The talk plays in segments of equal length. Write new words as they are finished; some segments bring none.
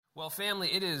Well, family,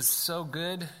 it is so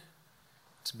good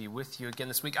to be with you again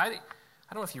this week. I don't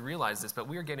know if you realize this, but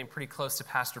we are getting pretty close to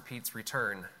Pastor Pete's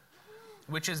return,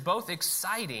 which is both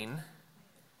exciting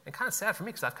and kind of sad for me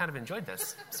because I've kind of enjoyed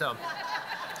this.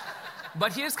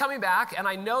 But he is coming back, and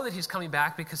I know that he's coming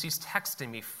back because he's texting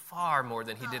me far more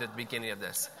than he did at the beginning of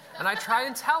this. And I try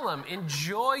and tell him,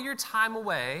 enjoy your time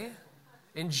away.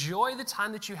 Enjoy the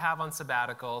time that you have on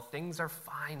sabbatical. Things are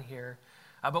fine here.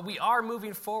 But we are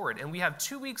moving forward, and we have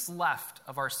 2 weeks left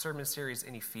of our sermon series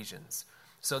in Ephesians.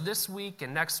 So this week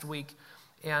and next week,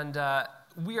 and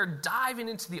we are diving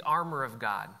into the armor of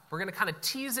God. We're going to kind of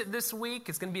tease it this week.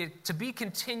 It's going to be to be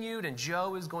continued, and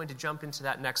Joe is going to jump into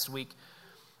that next week.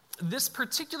 This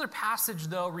particular passage,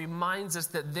 though, reminds us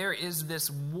that there is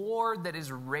this war that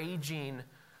is raging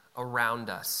around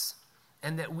us,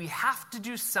 and that we have to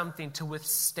do something to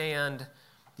withstand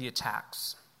the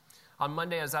attacks. On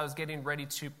Monday, as I was getting ready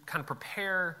to kind of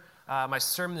prepare my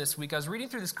sermon this week, I was reading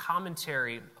through this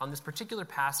commentary on this particular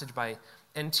passage by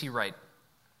N.T. Wright.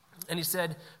 And he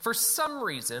said, for some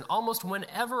reason, almost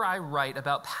whenever I write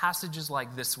about passages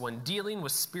like this one, dealing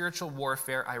with spiritual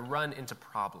warfare, I run into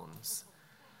problems.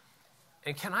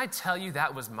 And can I tell you,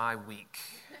 that was my week.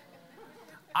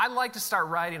 I like to start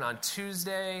writing on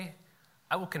Tuesday.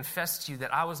 I will confess to you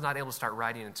that I was not able to start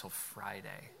writing until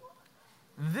Friday.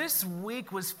 This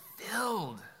week was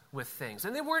filled with things,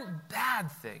 and they weren't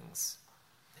bad things.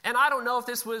 And I don't know if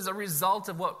this was a result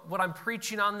of what I'm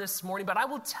preaching on this morning, but I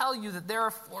will tell you that there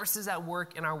are forces at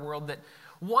work in our world that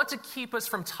want to keep us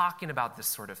from talking about this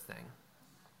sort of thing.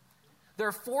 There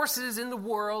are forces in the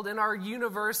world, in our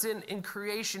universe, in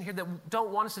creation here that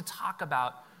don't want us to talk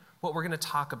about what we're going to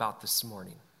talk about this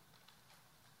morning.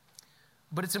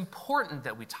 But it's important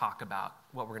that we talk about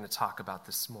what we're going to talk about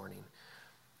this morning.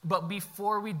 But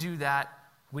before we do that,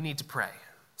 we need to pray.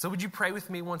 So would you pray with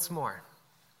me once more?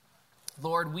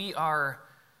 Lord, we are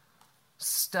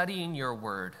studying your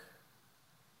word.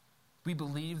 We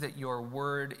believe that your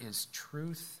word is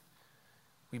truth.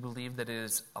 We believe that it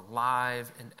is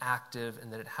alive and active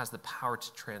and that it has the power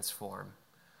to transform.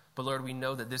 But Lord, we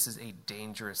know that this is a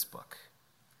dangerous book.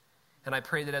 And I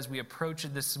pray that as we approach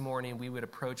it this morning, we would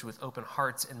approach it with open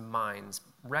hearts and minds,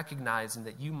 recognizing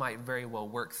that you might very well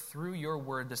work through your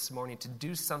word this morning to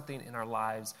do something in our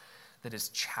lives that is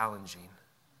challenging,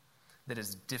 that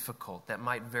is difficult, that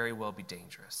might very well be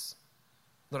dangerous.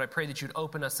 Lord, I pray that you would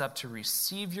open us up to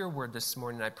receive your word this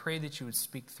morning. I pray that you would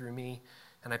speak through me,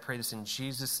 and I pray this in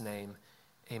Jesus' name,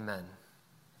 amen.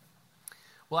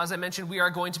 Well, as I mentioned, we are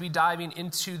going to be diving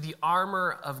into the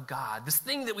armor of God, this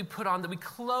thing that we put on, that we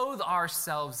clothe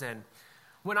ourselves in.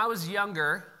 When I was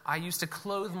younger, I used to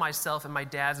clothe myself in my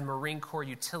dad's Marine Corps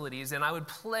utilities, and I would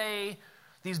play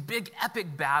these big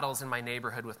epic battles in my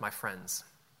neighborhood with my friends.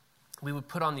 We would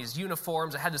put on these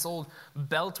uniforms. I had this old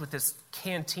belt with this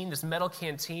canteen, this metal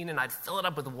canteen, and I'd fill it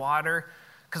up with water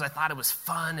because I thought it was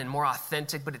fun and more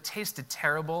authentic, but it tasted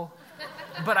terrible.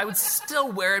 But I would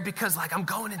still wear it because, I'm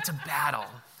going into battle.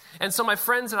 And so my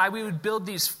friends and I, we would build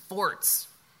these forts.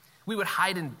 We would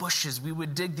hide in bushes. We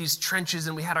would dig these trenches,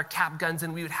 and we had our cap guns,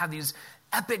 and we would have these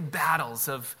epic battles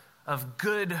of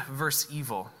good versus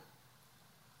evil.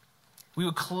 We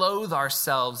would clothe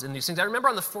ourselves in these things. I remember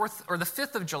on the 4th or the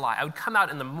 5th of July, I would come out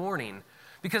in the morning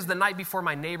because the night before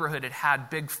my neighborhood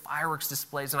had big fireworks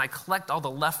displays, and I collect all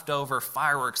the leftover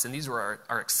fireworks, and these were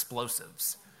our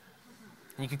explosives.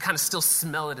 And you could kind of still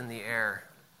smell it in the air.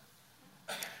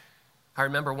 I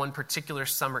remember one particular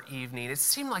summer evening, it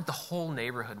seemed like the whole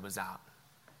neighborhood was out.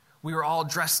 We were all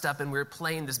dressed up and we were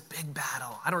playing this big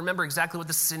battle. I don't remember exactly what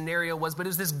the scenario was, but it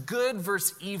was this good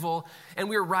versus evil, and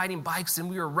we were riding bikes and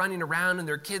we were running around, and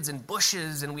there were kids in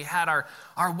bushes, and we had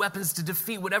our weapons to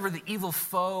defeat whatever the evil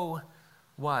foe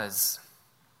was.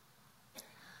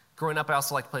 Growing up, I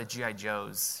also liked to play G.I.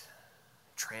 Joes,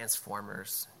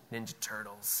 Transformers, Ninja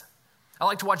Turtles. I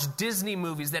like to watch Disney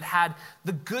movies that had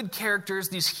the good characters,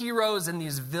 these heroes and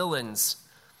these villains.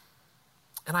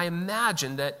 And I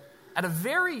imagine that at a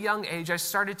very young age, I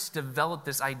started to develop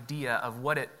this idea of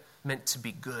what it meant to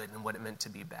be good and what it meant to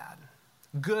be bad.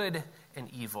 Good and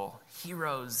evil,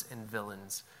 heroes and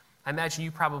villains. I imagine you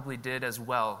probably did as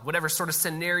well. Whatever sort of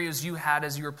scenarios you had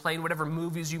as you were playing, whatever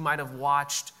movies you might have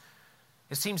watched,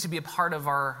 it seems to be a part of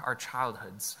our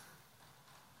childhoods.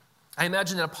 I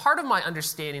imagine that a part of my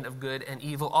understanding of good and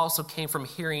evil also came from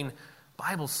hearing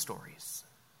Bible stories.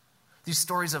 These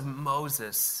stories of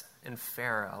Moses and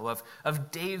Pharaoh,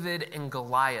 of David and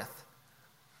Goliath.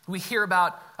 We hear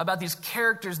about these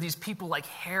characters, these people like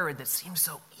Herod that seem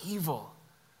so evil.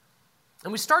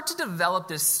 And we start to develop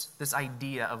this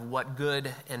idea of what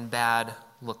good and bad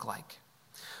look like.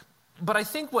 But I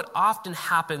think what often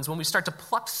happens when we start to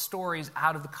pluck stories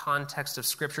out of the context of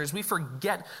Scripture is we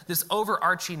forget this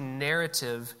overarching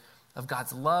narrative of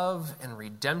God's love and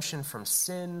redemption from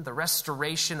sin, the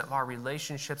restoration of our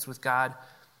relationships with God.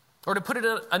 Or to put it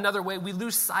another way, we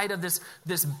lose sight of this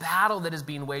battle that is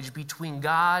being waged between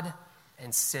God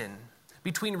and sin,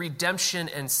 between redemption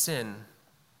and sin.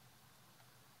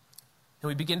 And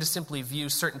we begin to simply view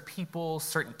certain people,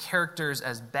 certain characters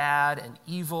as bad and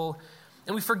evil.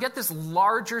 And we forget this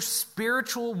larger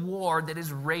spiritual war that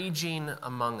is raging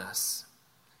among us.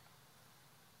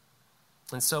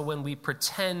 And so when we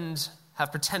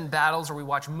have pretend battles, or we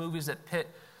watch movies that pit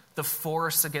the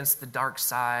force against the dark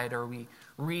side, or we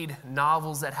read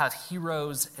novels that have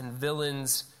heroes and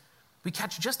villains, we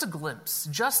catch just a glimpse,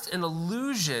 just an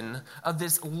illusion of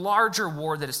this larger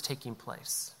war that is taking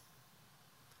place.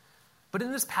 But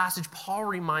in this passage, Paul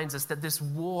reminds us that this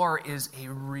war is a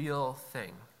real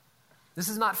thing. This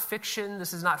is not fiction.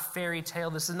 This is not fairy tale.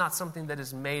 This is not something that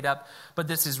is made up, but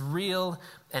this is real,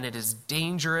 and it is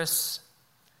dangerous.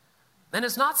 And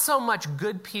it's not so much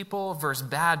good people versus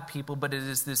bad people, but it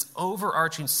is this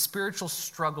overarching spiritual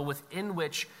struggle within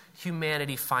which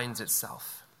humanity finds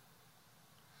itself,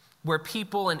 where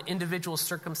people and individual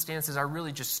circumstances are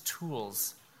really just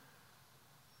tools.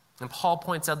 And Paul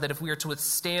points out that if we are to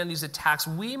withstand these attacks,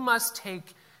 we must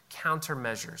take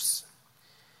countermeasures.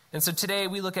 And so today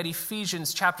we look at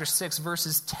Ephesians chapter 6,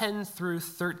 verses 10 through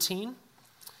 13.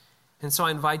 And so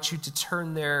I invite you to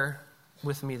turn there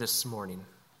with me this morning.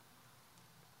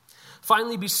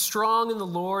 Finally, be strong in the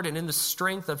Lord and in the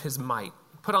strength of his might.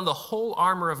 Put on the whole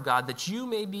armor of God, that you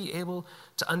may be able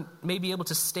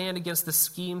to stand against the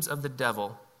schemes of the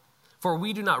devil. For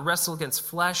we do not wrestle against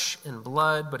flesh and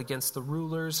blood, but against the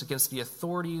rulers, against the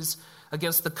authorities,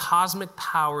 against the cosmic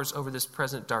powers over this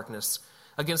present darkness,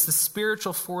 against the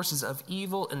spiritual forces of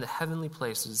evil in the heavenly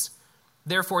places.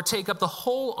 Therefore, take up the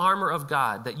whole armor of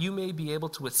God, that you may be able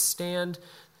to withstand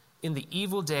in the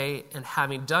evil day, and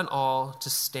having done all, to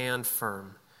stand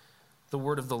firm. The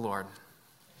word of the Lord.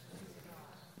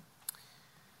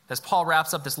 As Paul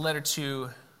wraps up this letter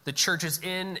to the churches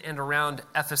in and around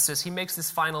Ephesus, he makes this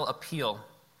final appeal.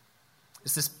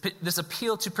 It's this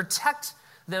appeal to protect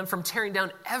them from tearing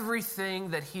down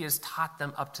everything that he has taught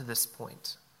them up to this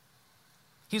point.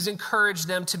 He's encouraged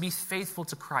them to be faithful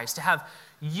to Christ, to have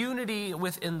unity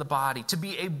within the body, to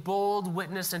be a bold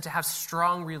witness, and to have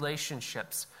strong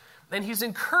relationships. And he's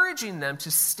encouraging them to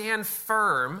stand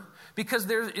firm, because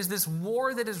there is this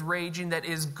war that is raging that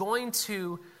is going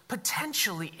to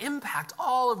potentially impact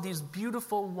all of these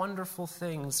beautiful, wonderful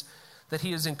things that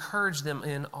he has encouraged them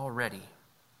in already.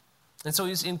 And so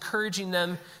he's encouraging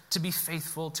them to be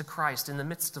faithful to Christ in the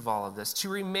midst of all of this, to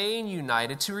remain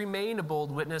united, to remain a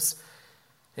bold witness,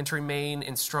 and to remain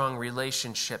in strong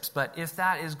relationships. But if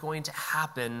that is going to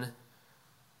happen,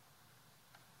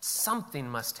 something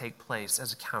must take place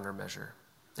as a countermeasure.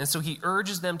 And so he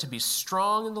urges them to be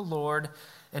strong in the Lord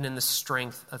and in the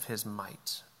strength of his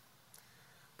might.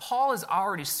 Paul has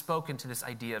already spoken to this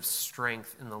idea of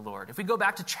strength in the Lord. If we go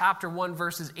back to chapter 1,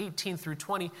 verses 18 through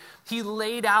 20, he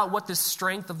laid out what this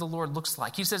strength of the Lord looks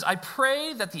like. He says, I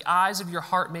pray that the eyes of your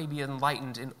heart may be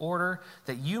enlightened, in order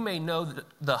that you may know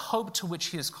the hope to which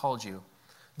he has called you,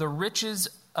 the riches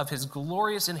of his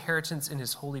glorious inheritance in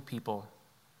his holy people,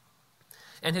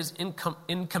 and his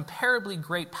incomparably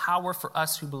great power for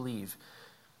us who believe.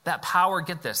 That power,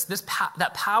 get this,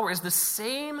 that power is the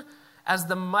same as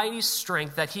the mighty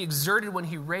strength that he exerted when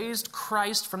he raised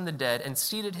Christ from the dead and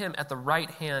seated him at the right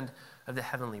hand of the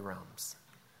heavenly realms.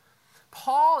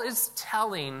 Paul is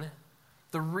telling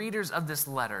the readers of this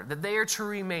letter that they are to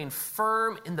remain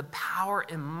firm in the power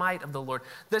and might of the Lord.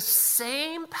 The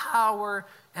same power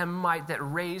and might that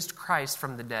raised Christ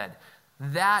from the dead.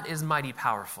 That is mighty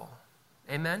powerful.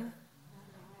 Amen?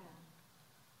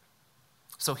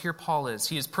 So here Paul is.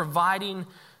 He is providing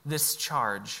this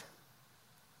charge.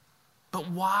 But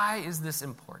why is this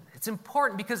important? It's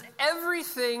important because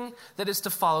everything that is to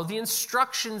follow, the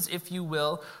instructions, if you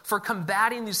will, for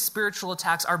combating these spiritual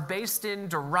attacks are based in,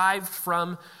 derived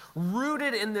from,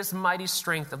 rooted in this mighty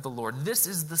strength of the Lord. This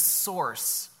is the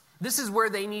source. This is where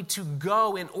they need to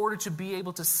go in order to be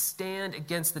able to stand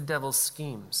against the devil's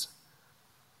schemes.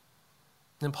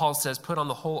 Then Paul says, put on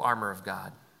the whole armor of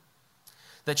God,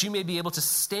 that you may be able to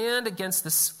stand against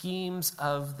the schemes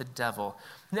of the devil.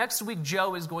 Next week,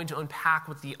 Joe is going to unpack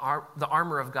what the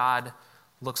armor of God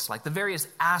looks like, the various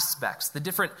aspects, the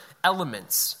different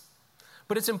elements.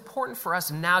 But it's important for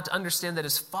us now to understand that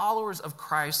as followers of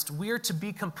Christ, we are to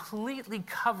be completely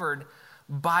covered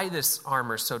by this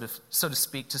armor, so to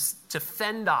speak, to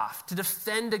fend off, to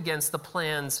defend against the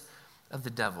plans of the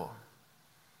devil.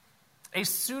 A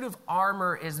suit of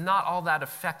armor is not all that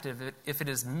effective if it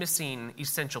is missing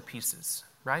essential pieces,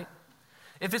 right?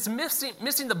 If it's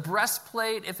missing the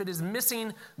breastplate, if it is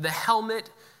missing the helmet,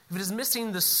 if it is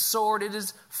missing the sword, it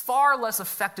is far less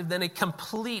effective than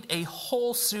a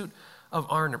whole suit of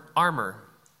armor.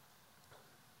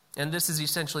 And this is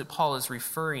essentially what Paul is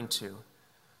referring to.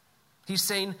 He's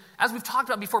saying, as we've talked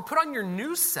about before, put on your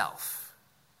new self.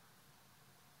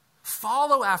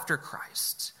 Follow after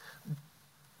Christ.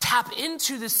 Tap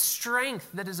into this strength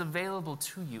that is available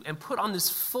to you and put on this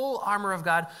full armor of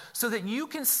God so that you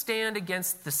can stand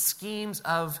against the schemes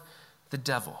of the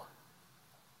devil.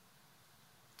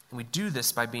 And we do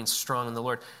this by being strong in the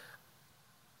Lord.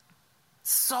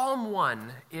 Psalm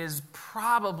 1 is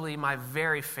probably my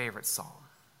very favorite psalm.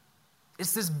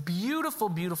 It's this beautiful,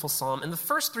 beautiful psalm. And the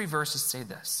first 3 verses say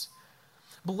this: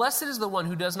 Blessed is the one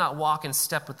who does not walk in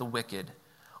step with the wicked,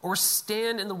 or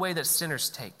stand in the way that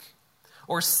sinners take,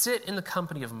 or sit in the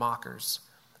company of mockers.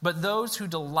 But those whose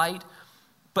delight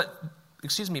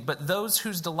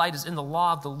is in the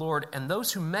law of the Lord, and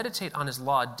those who meditate on his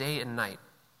law day and night.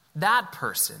 That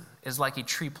person is like a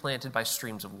tree planted by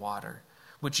streams of water,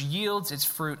 which yields its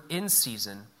fruit in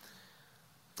season,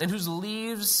 and whose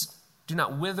leaves do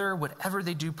not wither. Whatever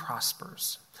they do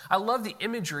prospers. I love the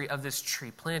imagery of this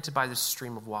tree planted by this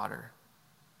stream of water.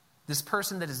 This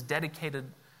person that is dedicated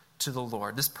to the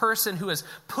Lord. This person who has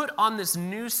put on this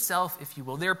new self, if you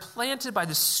will. They're planted by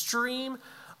this stream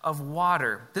of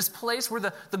water. This place where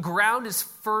the ground is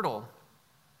fertile.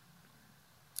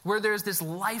 Where there's this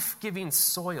life-giving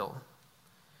soil.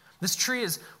 This tree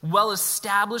is well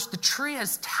established. The tree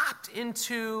has tapped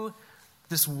into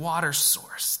this water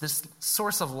source, this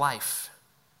source of life.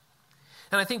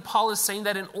 And I think Paul is saying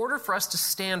that in order for us to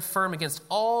stand firm against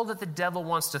all that the devil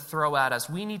wants to throw at us,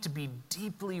 we need to be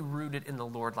deeply rooted in the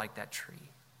Lord like that tree.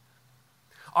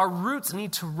 Our roots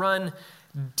need to run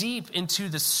deep into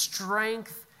the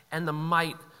strength and the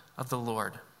might of the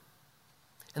Lord.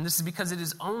 And this is because it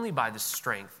is only by the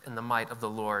strength and the might of the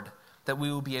Lord that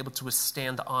we will be able to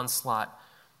withstand the onslaught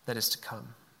that is to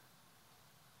come.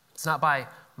 It's not by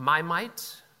my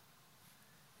might,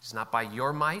 it's not by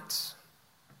your might,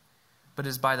 but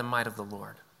is by the might of the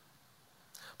Lord.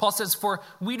 Paul says, for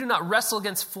we do not wrestle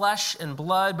against flesh and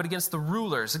blood, but against the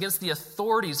rulers, against the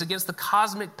authorities, against the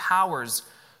cosmic powers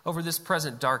over this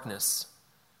present darkness,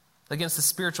 against the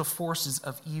spiritual forces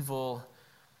of evil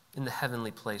in the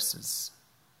heavenly places.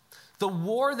 The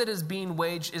war that is being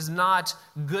waged is not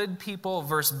good people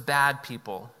versus bad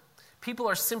people. People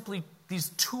are simply these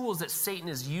tools that Satan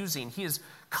is using. He is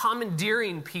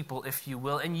commandeering people, if you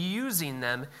will, and using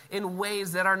them in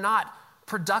ways that are not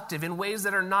productive, in ways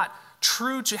that are not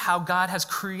true to how God has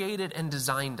created and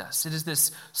designed us. It is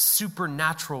this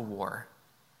supernatural war.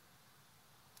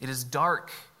 It is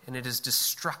dark and it is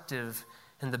destructive,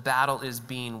 and the battle is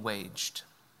being waged.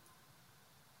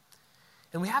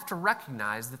 And we have to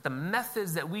recognize that the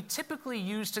methods that we typically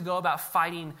use to go about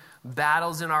fighting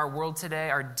battles in our world today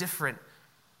are different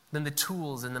than the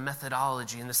tools and the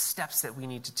methodology and the steps that we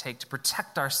need to take to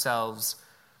protect ourselves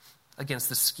against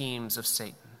the schemes of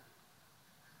Satan.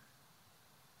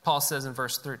 Paul says in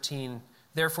verse 13,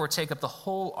 therefore take up the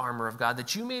whole armor of God,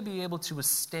 that you may be able to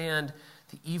withstand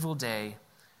the evil day,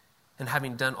 and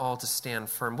having done all to stand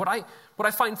firm. What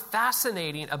I find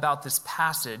fascinating about this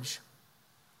passage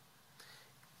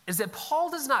is that Paul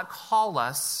does not call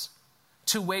us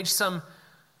to wage some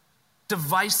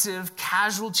divisive,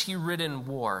 casualty-ridden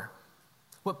war.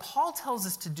 What Paul tells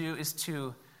us to do is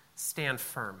to stand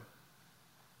firm.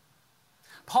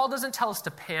 Paul doesn't tell us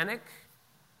to panic.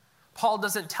 Paul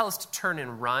doesn't tell us to turn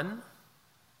and run.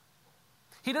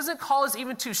 He doesn't call us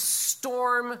even to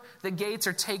storm the gates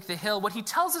or take the hill. What he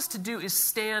tells us to do is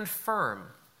stand firm.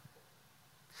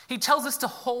 He tells us to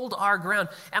hold our ground.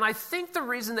 And I think the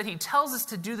reason that he tells us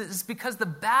to do this is because the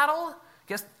battle,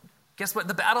 guess what?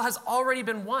 The battle has already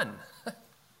been won.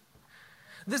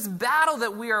 This battle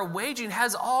that we are waging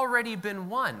has already been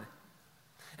won.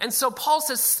 And so Paul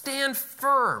says, stand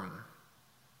firm.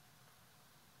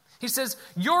 He says,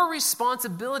 your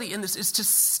responsibility in this is to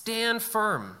stand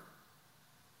firm.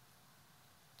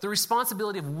 The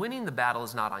responsibility of winning the battle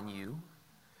is not on you.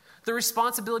 The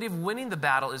responsibility of winning the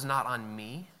battle is not on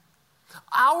me.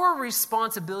 Our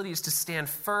responsibility is to stand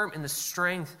firm in the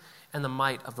strength and the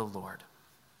might of the Lord.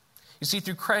 You see,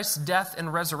 through Christ's death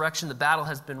and resurrection, the battle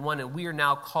has been won, and we are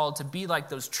now called to be like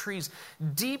those trees,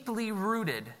 deeply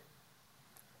rooted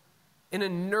in a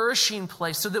nourishing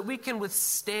place so that we can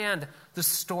withstand the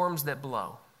storms that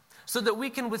blow, so that we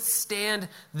can withstand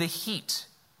the heat,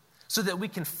 so that we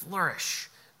can flourish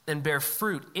and bear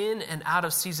fruit in and out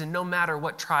of season, no matter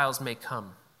what trials may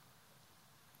come.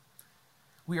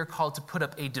 we are called to put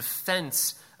up a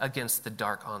defense against the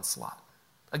dark onslaught,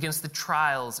 against the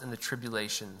trials and the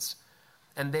tribulations.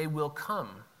 And they will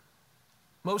come.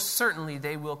 Most certainly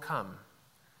they will come.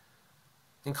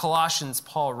 In Colossians,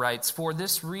 Paul writes, "For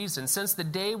this reason, since the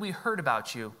day we heard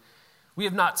about you, we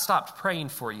have not stopped praying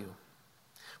for you.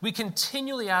 We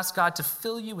continually ask God to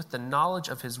fill you with the knowledge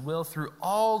of his will through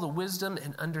all the wisdom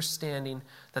and understanding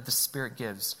that the Spirit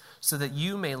gives, so that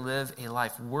you may live a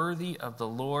life worthy of the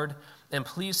Lord and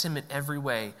please him in every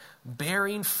way,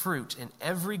 bearing fruit in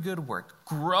every good work,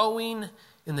 growing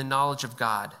in the knowledge of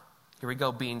God." Here we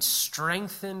go, "being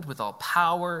strengthened with all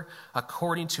power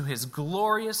according to his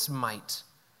glorious might,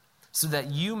 so that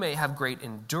you may have great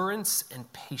endurance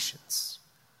and patience,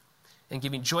 and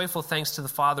giving joyful thanks to the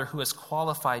Father who has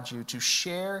qualified you to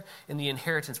share in the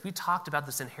inheritance." We talked about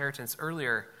this inheritance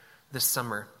earlier this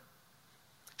summer.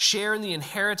 "Share in the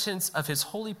inheritance of his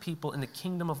holy people in the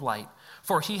kingdom of light.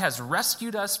 For he has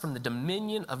rescued us from the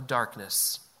dominion of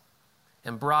darkness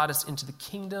and brought us into the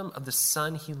kingdom of the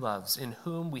Son he loves, in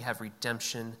whom we have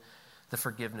redemption, the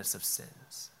forgiveness of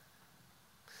sins."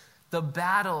 The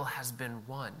battle has been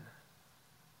won.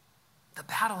 The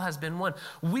battle has been won.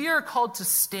 We are called to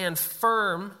stand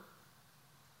firm.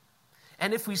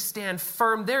 And if we stand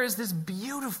firm, there is this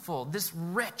beautiful, this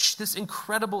rich, this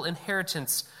incredible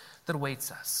inheritance that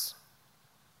awaits us.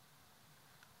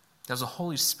 As the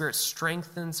Holy Spirit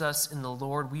strengthens us in the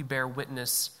Lord, we bear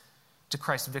witness to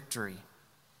Christ's victory.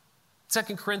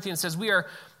 2 Corinthians says, "We are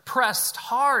pressed,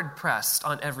 hard pressed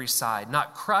on every side,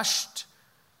 not crushed,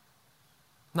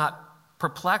 not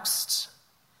perplexed,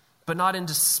 but not in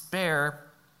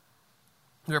despair.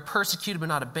 We are persecuted, but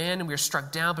not abandoned. We are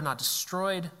struck down, but not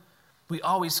destroyed. We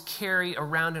always carry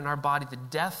around in our body the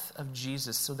death of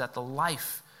Jesus, so that the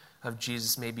life of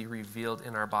Jesus may be revealed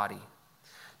in our body."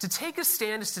 To take a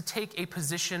stand is to take a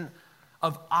position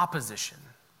of opposition.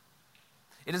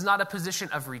 It is not a position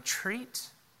of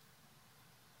retreat.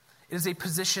 It is a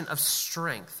position of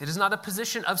strength. It is not a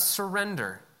position of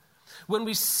surrender. When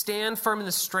we stand firm in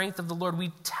the strength of the Lord, we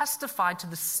testify to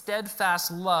the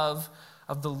steadfast love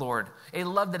of the Lord, a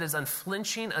love that is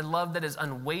unflinching, a love that is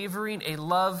unwavering, a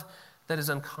love that is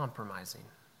uncompromising.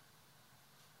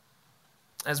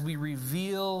 As we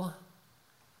reveal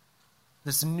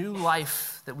this new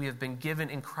life that we have been given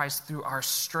in Christ through our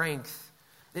strength,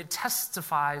 it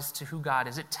testifies to who God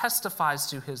is. It testifies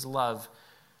to his love.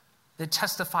 It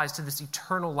testifies to this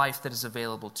eternal life that is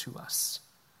available to us.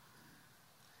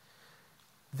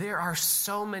 There are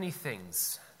so many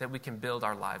things that we can build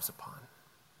our lives upon.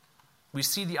 We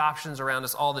see the options around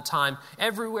us all the time.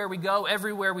 Everywhere we go,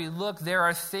 everywhere we look, there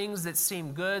are things that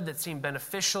seem good, that seem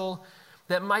beneficial,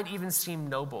 that might even seem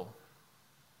noble.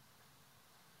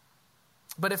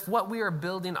 But if what we are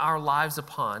building our lives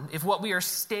upon, if what we are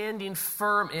standing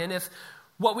firm in, if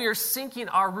what we are sinking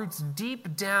our roots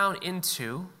deep down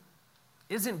into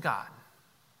isn't God,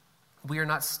 we are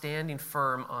not standing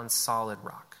firm on solid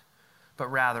rock, but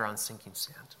rather on sinking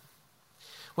sand.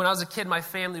 When I was a kid, my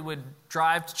family would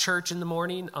drive to church in the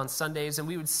morning on Sundays, and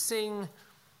we would sing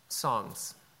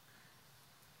songs.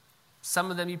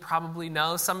 Some of them you probably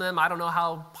know. Some of them, I don't know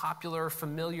how popular or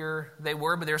familiar they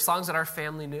were, but they were songs that our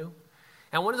family knew.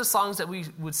 And one of the songs that we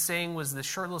would sing was this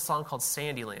short little song called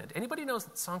Sandyland. Anybody know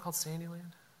a song called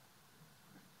Sandyland?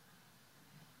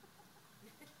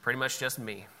 Pretty much just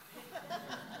me.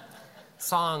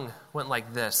 Song went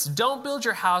like this: "Don't build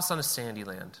your house on a sandy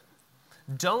land.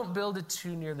 Don't build it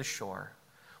too near the shore.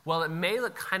 Well, it may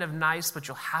look kind of nice, but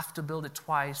you'll have to build it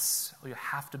twice, or you'll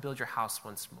have to build your house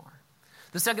once more."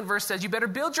 The second verse says, "You better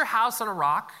build your house on a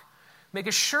rock, make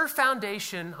a sure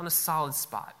foundation on a solid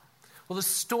spot. Well, the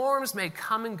storms may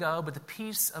come and go, but the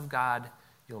peace of God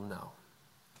you'll know."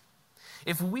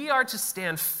 If we are to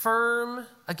stand firm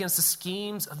against the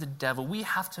schemes of the devil, we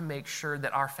have to make sure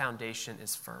that our foundation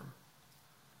is firm.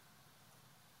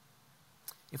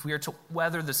 If we are to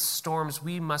weather the storms,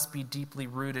 we must be deeply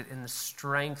rooted in the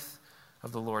strength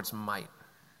of the Lord's might,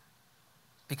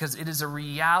 because it is a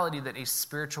reality that a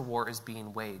spiritual war is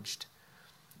being waged.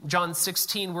 John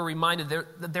 16, we're reminded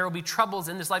that there will be troubles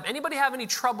in this life. Anybody have any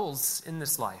troubles in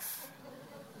this life?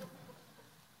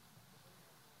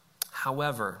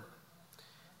 However,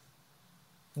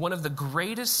 one of the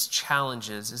greatest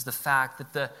challenges is the fact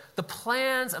that the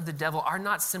plans of the devil are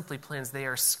not simply plans, they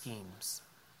are schemes.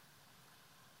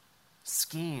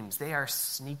 Schemes, they are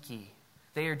sneaky,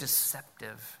 they are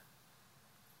deceptive,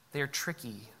 they are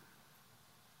tricky,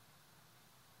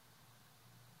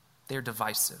 they are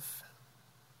divisive.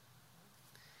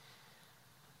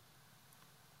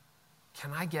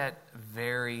 Can I get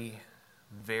very,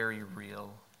 very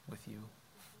real with you?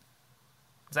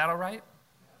 Is that all right?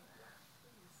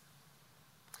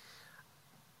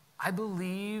 I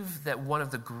believe that one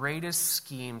of the greatest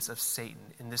schemes of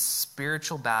Satan in this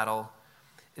spiritual battle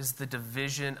is the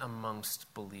division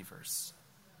amongst believers.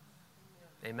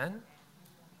 Amen?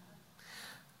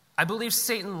 I believe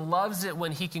Satan loves it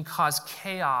when he can cause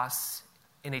chaos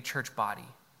in a church body.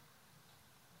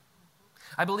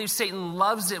 I believe Satan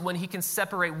loves it when he can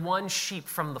separate one sheep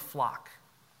from the flock.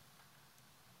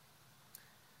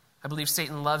 I believe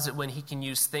Satan loves it when he can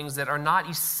use things that are not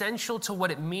essential to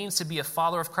what it means to be a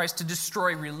follower of Christ to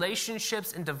destroy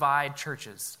relationships and divide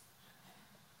churches.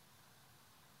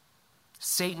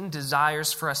 Satan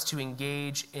desires for us to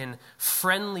engage in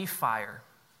friendly fire,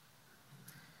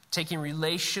 taking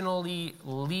relationally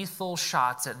lethal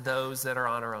shots at those that are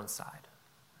on our own side.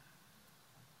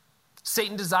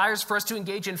 Satan desires for us to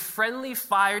engage in friendly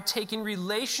fire, taking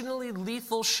relationally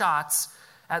lethal shots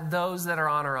at those that are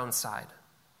on our own side.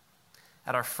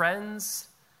 At our friends,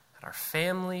 at our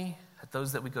family, at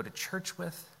those that we go to church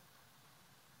with.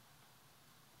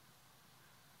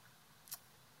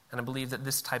 And I believe that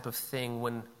this type of thing,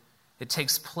 when it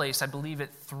takes place, I believe it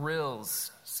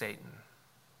thrills Satan.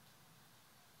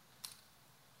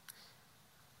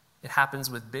 It happens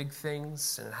with big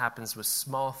things, and it happens with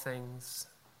small things,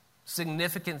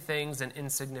 significant things and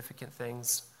insignificant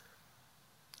things,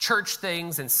 church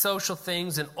things and social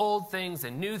things and old things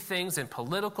and new things and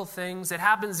political things. It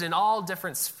happens in all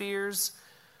different spheres.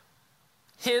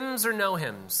 Hymns or no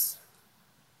hymns.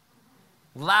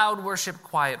 Loud worship,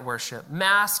 quiet worship.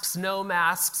 Masks, no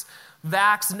masks.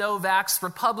 Vax, no vax.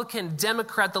 Republican,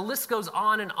 Democrat. The list goes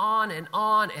on and on and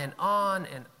on and on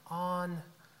and on.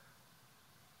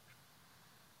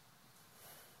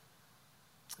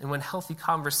 And when healthy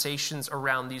conversations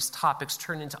around these topics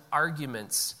turn into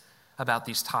arguments about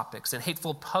these topics, and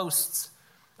hateful posts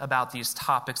about these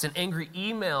topics, and angry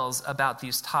emails about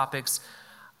these topics,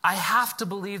 I have to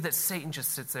believe that Satan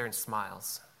just sits there and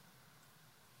smiles.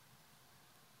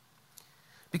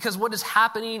 Because what is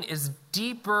happening is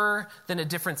deeper than a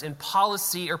difference in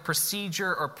policy or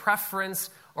procedure or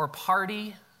preference or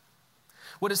party.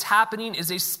 What is happening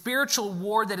is a spiritual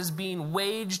war that is being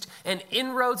waged, and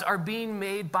inroads are being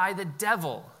made by the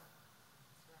devil.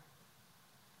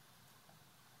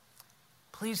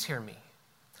 Please hear me.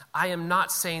 I am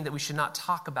not saying that we should not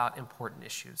talk about important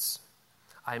issues.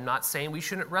 I am not saying we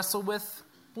shouldn't wrestle with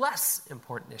less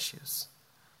important issues.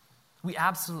 We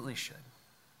absolutely should.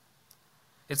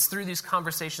 It's through these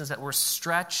conversations that we're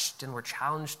stretched and we're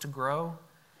challenged to grow.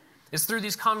 It's through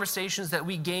these conversations that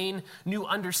we gain new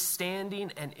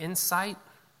understanding and insight.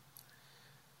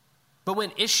 But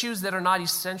when issues that are not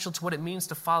essential to what it means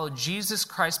to follow Jesus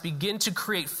Christ begin to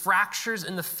create fractures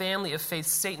in the family of faith,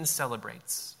 Satan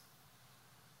celebrates.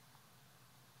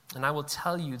 And I will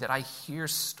tell you that I hear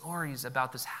stories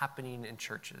about this happening in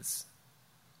churches.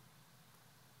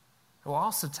 I will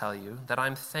also tell you that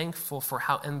I'm thankful for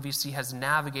how MVC has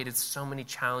navigated so many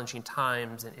challenging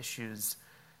times and issues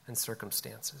and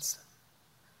circumstances.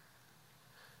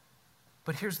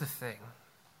 But here's the thing.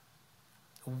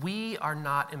 We are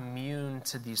not immune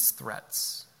to these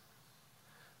threats.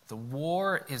 The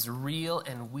war is real,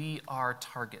 and we are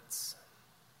targets.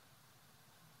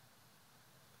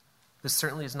 This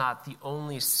certainly is not the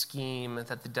only scheme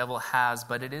that the devil has,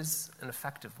 but it is an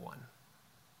effective one.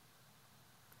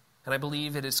 And I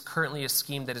believe it is currently a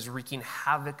scheme that is wreaking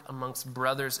havoc amongst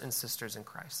brothers and sisters in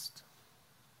Christ.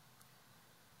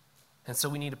 And so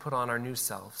we need to put on our new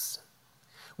selves.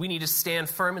 We need to stand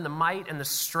firm in the might and the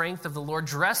strength of the Lord,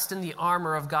 dressed in the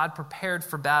armor of God, prepared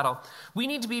for battle. We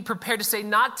need to be prepared to say,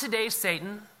 not today,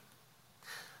 Satan.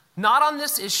 Not on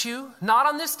this issue, not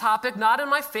on this topic, not in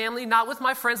my family, not with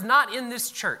my friends, not in this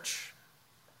church.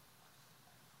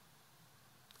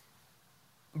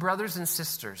 Brothers and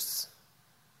sisters,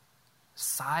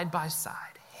 side by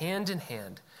side, hand in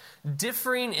hand,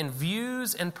 differing in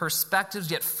views and perspectives,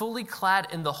 yet fully clad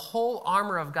in the whole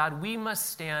armor of God, we must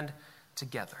stand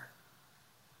together.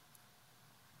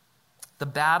 The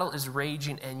battle is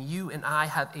raging, and you and I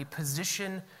have a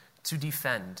position to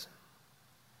defend.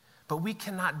 But we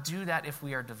cannot do that if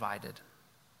we are divided.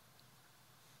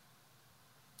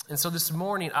 And so this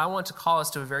morning, I want to call us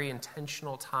to a very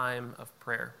intentional time of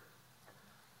prayer.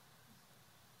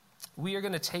 We are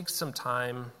going to take some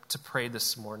time to pray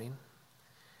this morning.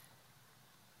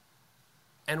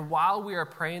 And while we are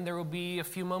praying, there will be a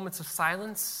few moments of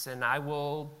silence, and I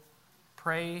will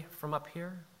pray from up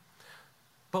here.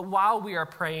 But while we are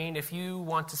praying, if you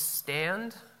want to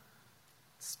stand,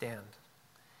 stand.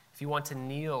 If you want to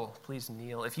kneel, please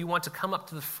kneel. If you want to come up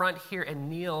to the front here and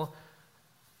kneel,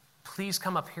 please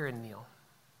come up here and kneel.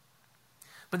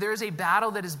 But there is a battle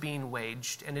that is being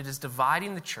waged, and it is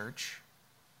dividing the church,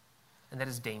 and that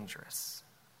is dangerous.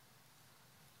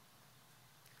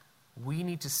 we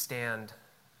need to stand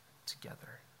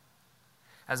together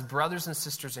as brothers and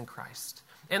sisters in Christ.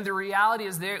 And the reality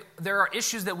is there are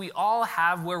issues that we all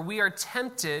have where we are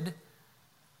tempted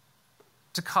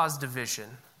to cause division.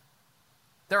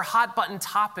 There are hot button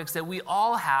topics that we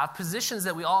all have, positions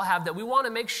that we all have that we want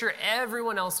to make sure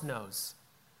everyone else knows.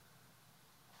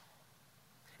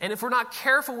 And if we're not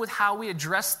careful with how we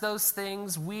address those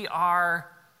things, we are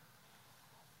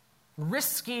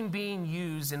risking being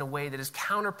used in a way that is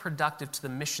counterproductive to the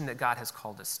mission that God has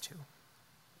called us to.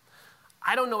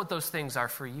 I don't know what those things are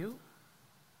for you.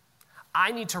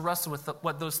 I need to wrestle with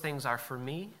what those things are for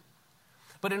me.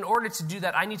 But in order to do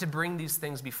that, I need to bring these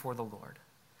things before the Lord.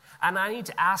 And I need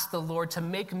to ask the Lord to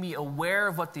make me aware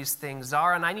of what these things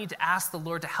are. And I need to ask the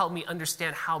Lord to help me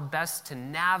understand how best to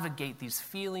navigate these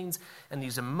feelings and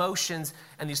these emotions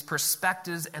and these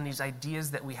perspectives and these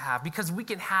ideas that we have. Because we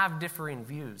can have differing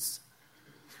views.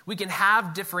 We can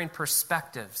have differing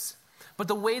perspectives. But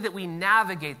the way that we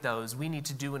navigate those, we need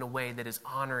to do in a way that is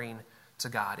honoring to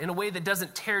God, in a way that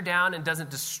doesn't tear down and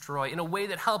doesn't destroy, in a way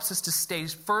that helps us to stay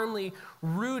firmly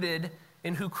rooted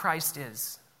in who Christ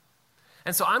is.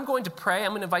 And so I'm going to pray.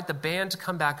 I'm going to invite the band to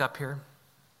come back up here.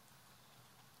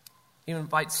 You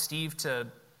invite Steve to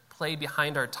play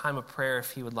behind our time of prayer if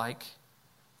he would like.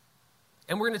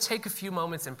 And we're going to take a few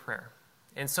moments in prayer.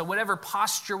 And so whatever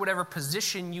posture, whatever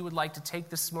position you would like to take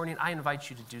this morning, I invite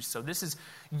you to do so. This is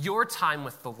your time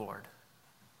with the Lord.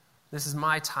 This is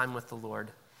my time with the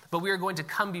Lord. But we are going to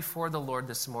come before the Lord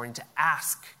this morning to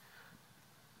ask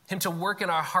Him to work in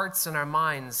our hearts and our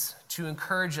minds, to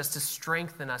encourage us, to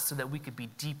strengthen us so that we could be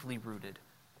deeply rooted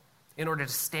in order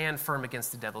to stand firm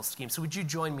against the devil's scheme. So would you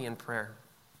join me in prayer?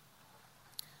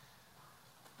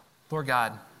 Lord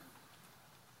God,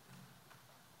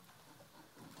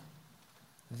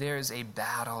 there is a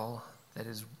battle that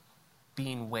is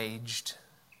being waged.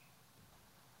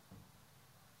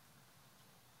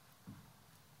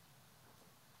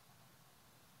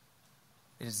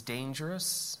 It is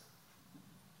dangerous.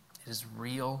 It is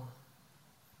real.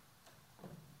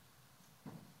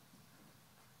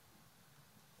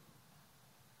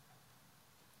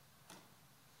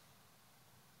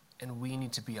 And we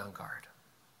need to be on guard.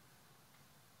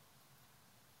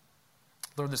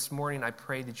 Lord, this morning I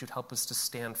pray that you'd help us to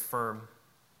stand firm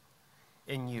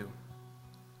in you.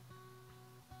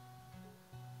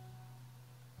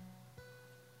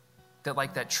 That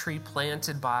like that tree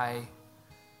planted by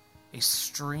a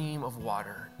stream of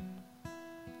water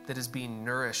that is being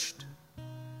nourished,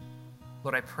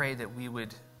 Lord, I pray that we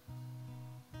would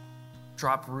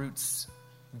drop roots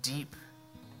deep,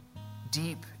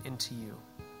 deep into you.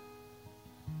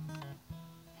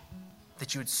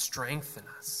 That you would strengthen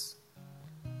us.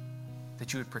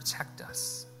 That you would protect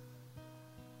us.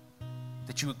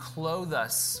 That you would clothe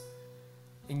us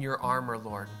in your armor,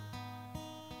 Lord.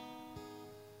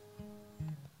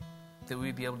 That we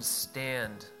would be able to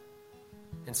stand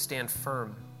and stand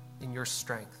firm in your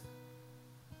strength.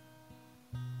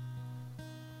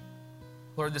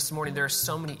 Lord, this morning there are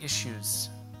so many issues,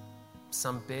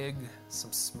 some big,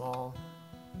 some small,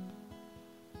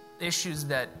 issues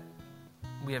that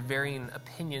we have varying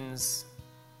opinions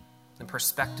and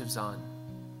perspectives on.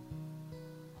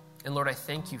 And Lord, I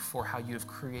thank you for how you have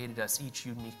created us each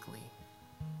uniquely.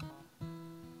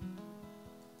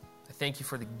 I thank you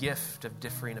for the gift of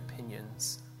differing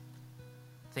opinions.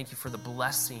 Thank you for the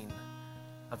blessing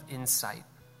of insight.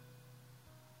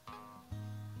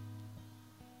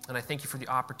 And I thank you for the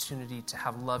opportunity to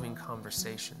have loving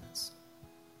conversations.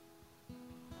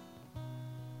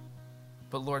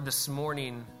 But Lord, this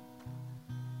morning,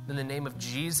 in the name of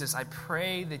Jesus, I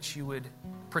pray that you would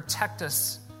protect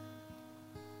us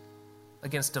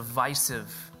against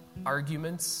divisive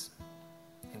arguments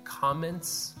and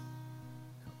comments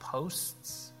and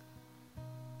posts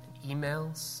and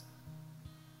emails,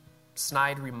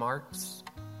 snide remarks.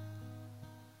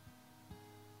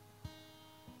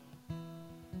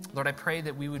 Lord, I pray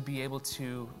that we would be able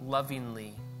to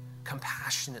lovingly,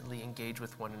 compassionately engage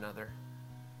with one another.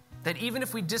 That even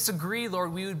if we disagree,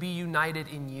 Lord, we would be united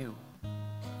in you.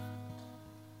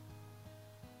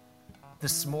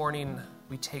 This morning,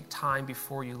 we take time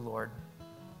before you, Lord,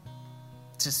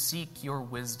 to seek your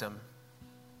wisdom.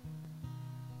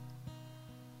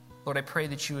 Lord, I pray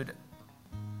that you would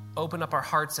open up our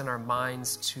hearts and our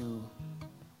minds to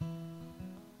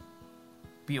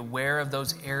be aware of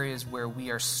those areas where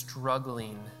we are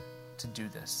struggling to do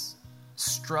this,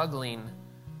 struggling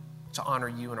to honor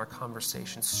you in our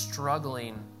conversation,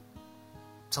 struggling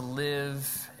to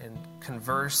live and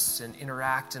converse and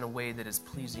interact in a way that is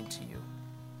pleasing to you.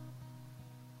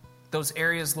 Those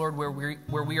areas, Lord, where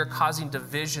we are causing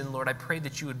division, Lord, I pray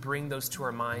that you would bring those to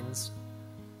our minds.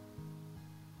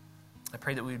 I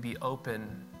pray that we would be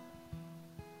open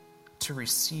to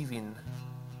receiving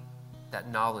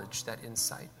that knowledge, that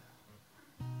insight.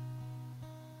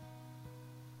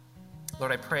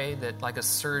 Lord, I pray that like a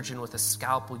surgeon with a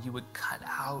scalpel, you would cut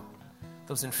out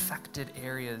those infected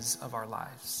areas of our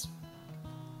lives,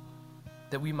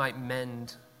 that we might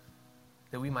mend,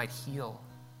 that we might heal,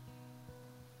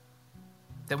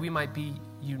 that we might be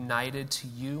united to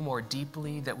you more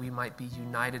deeply, that we might be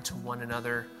united to one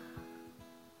another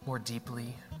more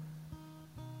deeply.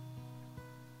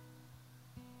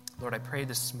 Lord, I pray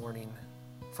this morning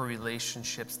for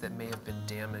relationships that may have been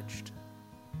damaged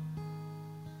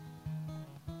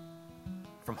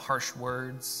from harsh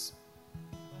words,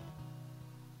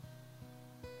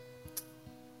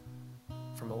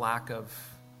 from a lack of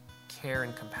care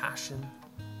and compassion.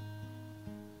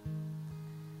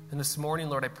 And this morning,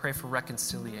 Lord, I pray for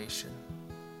reconciliation.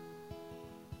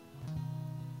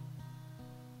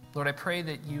 Lord, I pray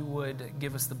that you would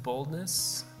give us the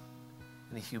boldness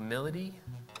and the humility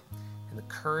and the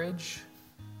courage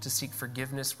to seek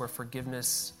forgiveness where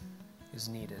forgiveness is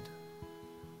needed.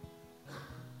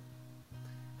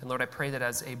 And Lord, I pray that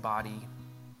as a body,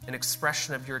 an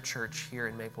expression of your church here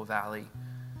in Maple Valley,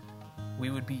 we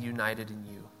would be united in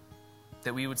you,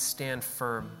 that we would stand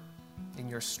firm in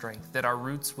your strength, that our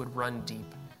roots would run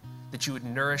deep, that you would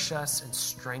nourish us and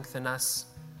strengthen us,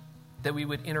 that we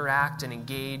would interact and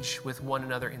engage with one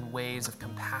another in ways of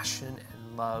compassion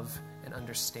and love and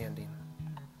understanding.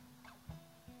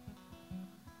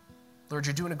 Lord,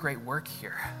 you're doing a great work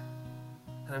here,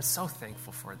 and I'm so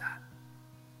thankful for that.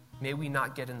 May we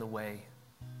not get in the way.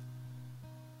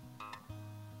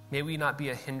 May we not be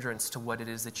a hindrance to what it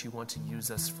is that you want to use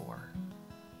us for.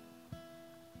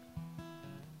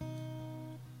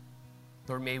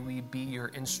 Lord, may we be your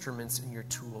instruments and your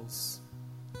tools,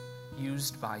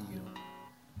 used by you.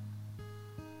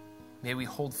 May we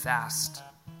hold fast.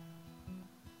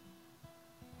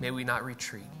 May we not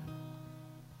retreat.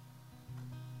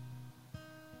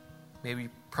 May we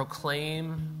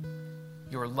proclaim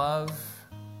your love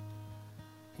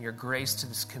and your grace to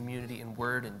this community in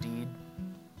word and deed.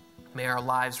 May our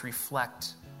lives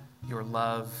reflect your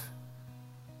love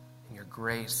and your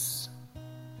grace.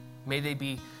 May they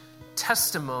be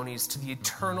testimonies to the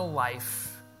eternal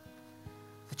life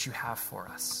that you have for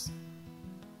us.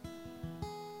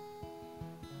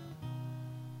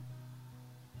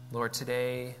 Lord,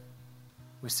 today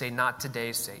we say, not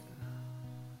today, Satan.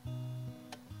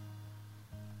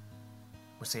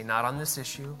 We say, not on this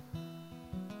issue,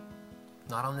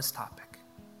 not on this topic,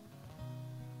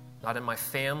 not in my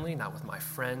family, not with my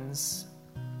friends,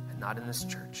 and not in this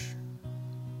church.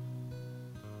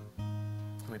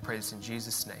 And we pray this in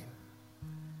Jesus' name.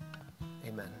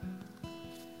 Amen.